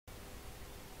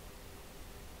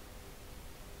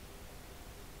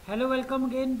Hello, welcome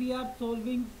again. We are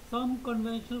solving some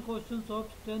conventional questions of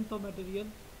strength of material.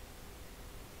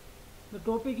 The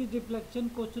topic is deflection.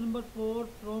 Question number 4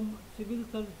 from Civil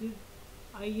Services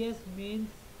IES Mains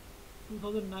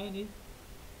 2009 is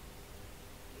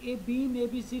a beam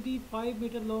ABCD 5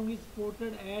 meter long is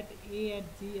supported at A and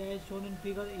C as shown in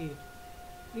figure 8.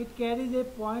 It carries a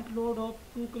point load of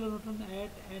 2 kN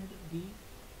at and B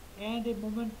and a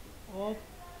moment of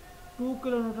 2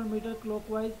 kN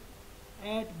clockwise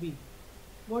at B.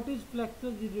 What is flexure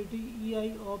rigidity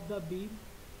EI of the beam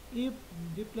if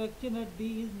deflection at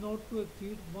D is not to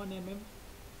exceed 1 mm?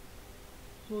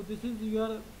 So this is your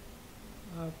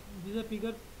this is a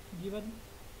figure given.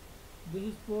 This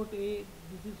is port A,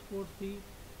 this is port C.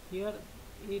 Here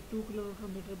a 2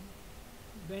 kN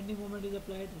bending moment is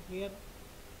applied. Here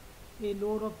a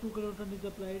load of 2 kN is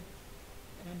applied,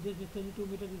 and this distance is 2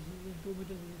 meters. This is 2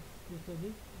 meters. This distance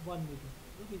is 1 meter.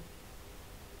 Okay.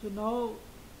 So now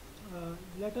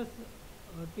let us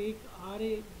take RA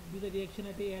be the reaction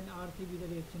at A and RC be the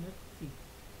reaction at C.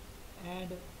 And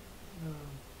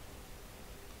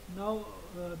now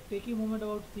taking moment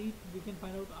about C, we can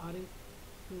find out RA.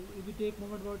 So if we take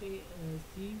moment about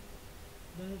C,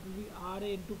 then it will be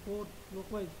RA into 4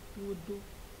 clockwise, 2 into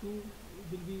 2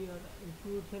 will be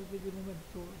 2 itself will be moment,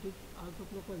 so it is also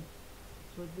clockwise.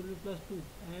 So it will be plus 2,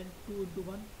 and 2 into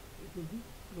 1 it will be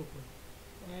clockwise.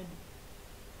 And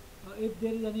if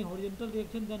there is any horizontal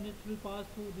reaction, then it will pass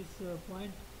through this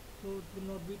point, so it will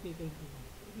not be taken into account.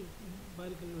 Okay, while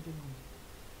calculating only.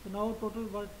 So now total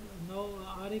work, now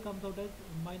RA comes out as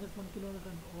minus 1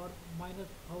 kilonewton or minus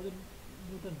 1000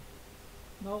 Newton.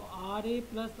 Now RA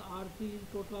plus RC is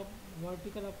total of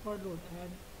vertical upward load,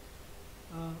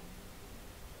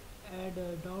 and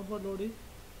downward load is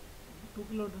 2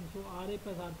 kilonewton. So RA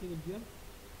plus RC will be a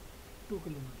 2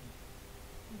 kilonewton.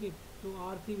 Okay, so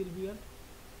RC will be a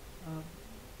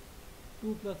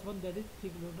 2 plus 1, that is 3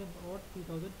 kilonewton or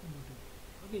 3000 Newton.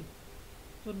 Okay,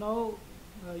 so now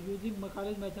using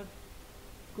Macaulay's method,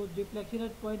 because deflection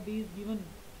at point D is given,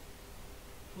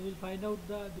 so we will find out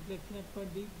the deflection at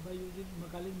point D by using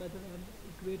Macaulay's method and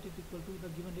equate it equal to the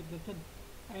given deflection,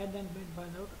 and then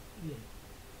find out EI.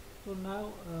 So now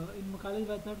in Macaulay's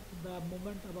method, the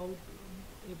moment about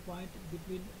a point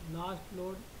between last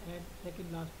load and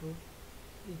second last load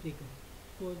is taken.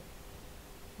 So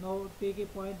now take a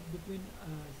point between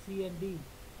C and D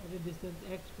at a distance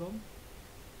x from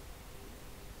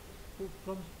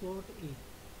spot A.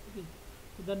 Okay.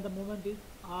 So then the moment is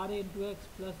RA into x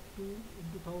plus 2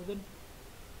 into 1000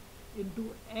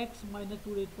 into x minus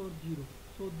 2 raised power 0.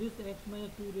 So this x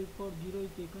minus 2 raised power 0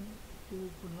 is taken to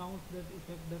pronounce that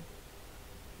effect that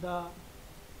the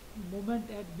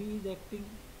moment at B is acting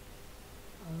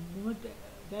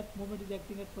moment is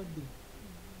acting at point B.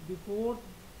 Before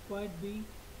point B,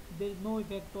 there is no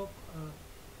effect of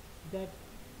that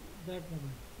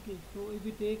moment. Okay, so if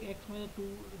we take x minus 2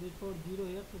 raised power 0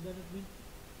 here, so then it means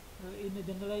in a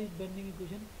generalized bending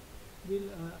equation will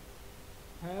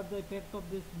have the effect of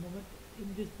this moment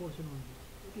in this portion only.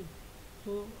 Okay,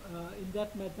 so in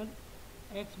that method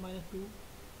x minus 2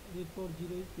 raised power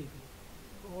 0 is taken,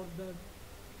 or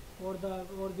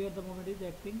where the moment is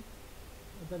acting,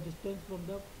 the distance from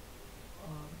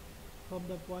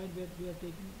the point where we are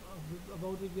taking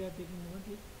about if we are taking moment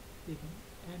is taken,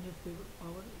 and its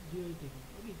power 0 is taken.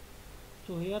 Okay,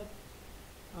 so here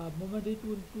moment is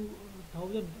 2 into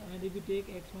 1000, and if we take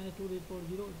x minus 2 raised power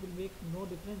 0, it will make no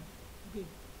difference. Okay,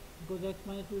 because x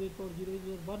minus 2 raised power 0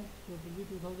 is 1, so it will be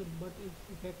 2000, but its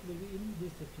effect will be in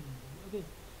this section only. Okay,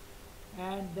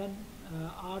 and then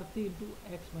RC into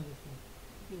x minus 4.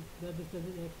 Okay, that distance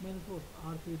is x minus 4,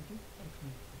 RC into x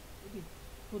minus 4. Okay,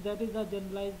 so that is the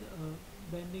generalized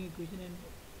bending equation, and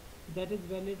that is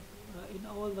valid in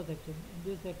all the sections, in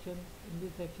this section, in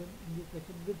this section, in this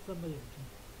section, with some exception.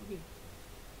 Okay,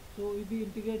 so if we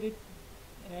integrate it,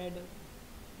 and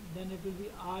then it will be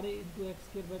RA into x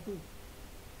square by 2,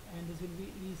 and this will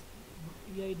be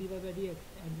EI dy by dx,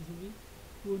 and this will be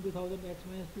 2 into 1000 x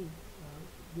minus 2.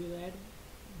 We will add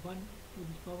 1 to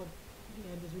this power,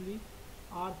 and this will be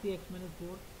RC x minus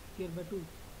 4 square by 2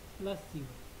 plus C1.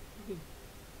 Okay,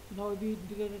 so now if we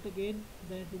integrate it again,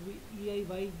 then it will be EI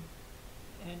y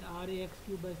and RA x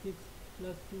cube by 6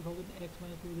 plus 2000 x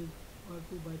minus 2 is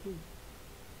 2 by 2,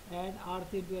 and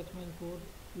RC into x minus 4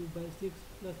 cube by 6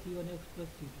 plus C1 x plus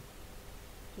C2.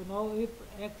 So now if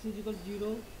x is equal to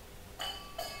 0,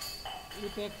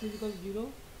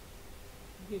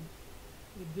 okay,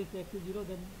 if this x is 0,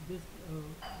 then this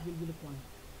will be the point,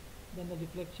 then the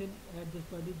deflection at this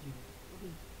point is 0.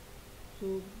 Okay,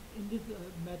 so in this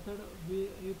method,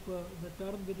 if the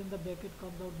term within the bracket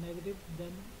comes out negative,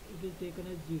 then it is taken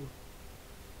as 0.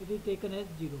 it is taken as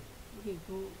 0. Okay,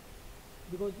 so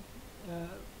because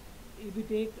uh, if we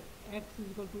take x is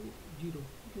equal to 0,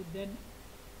 okay, then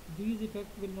these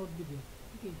effects will not be there.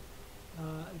 Okay,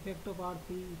 effect of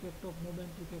RC, effect of moment,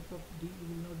 effect of D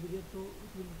will not be there, so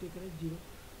it will be taken as 0.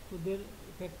 So their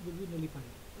effect will be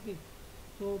nullified. Okay,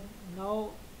 so now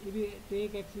if we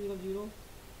take x is equal to 0,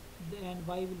 and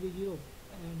y will be 0,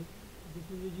 and this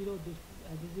will be 0, this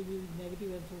will be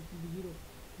negative, and so it will be 0.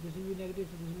 This will be negative,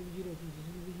 so this will be 0, so this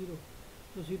will be 0.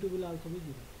 So C2 will also be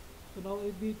 0. So now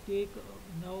if we take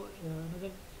now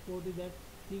another support is that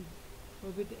C. So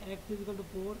if it x is equal to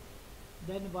 4,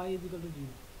 then y is equal to 0.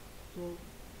 So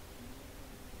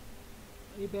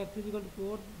if x is equal to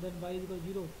 4, then y is equal to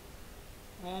 0,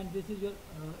 and this is your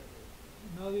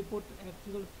now we put x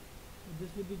equal,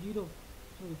 this will be 0,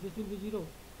 so this will be 0,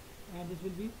 and this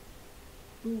will be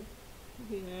 2,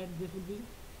 okay, and this will be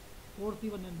 4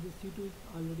 C1, and this C2 is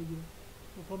already 0.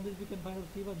 So from this we can find out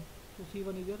C1. So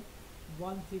C1 is your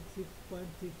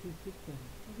 166.6667.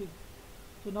 Okay,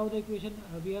 so now the equation,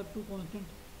 we have two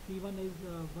constants. C1 is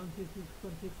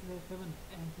 166.667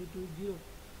 and C2 is 0.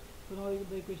 So now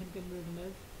the equation can be written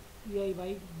as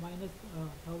EIY minus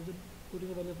 1000, putting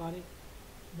the value of RA,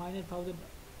 minus 1000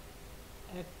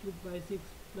 x cubed by 6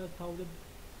 plus 1000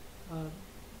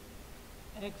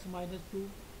 x minus 2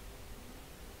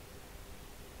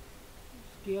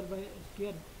 square by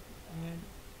square, and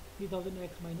 3000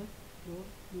 x minus 4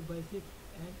 cubed by 6,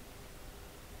 and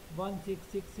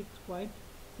 1666.66x.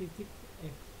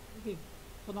 Okay,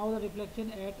 so now the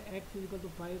reflection at x is equal to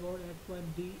 5 or at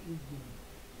point D is given.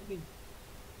 Okay,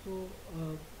 so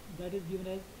that is given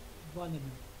as 1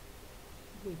 mm.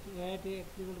 Okay, so at x is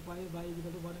equal to 5, y is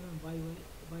equal to 1 mm, y is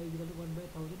equal to 1 by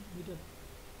 1000 meter,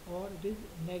 or it is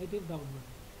negative downward.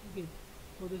 Okay,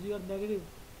 so this is your negative.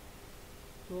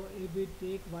 So if we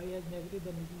take y as negative,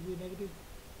 then it will be negative,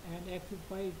 and x is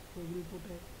 5, so we will put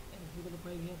x equal to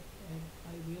 5 here, and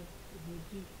 5 here, it will be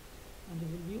 3, and this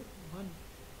will be 1,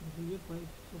 this will be 5.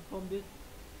 So from this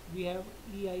we have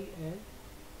EI as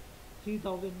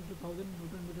 3000 into 1000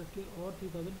 Newton meter scale, or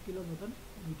 3000 kilonewton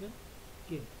meter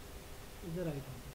scale is the right answer.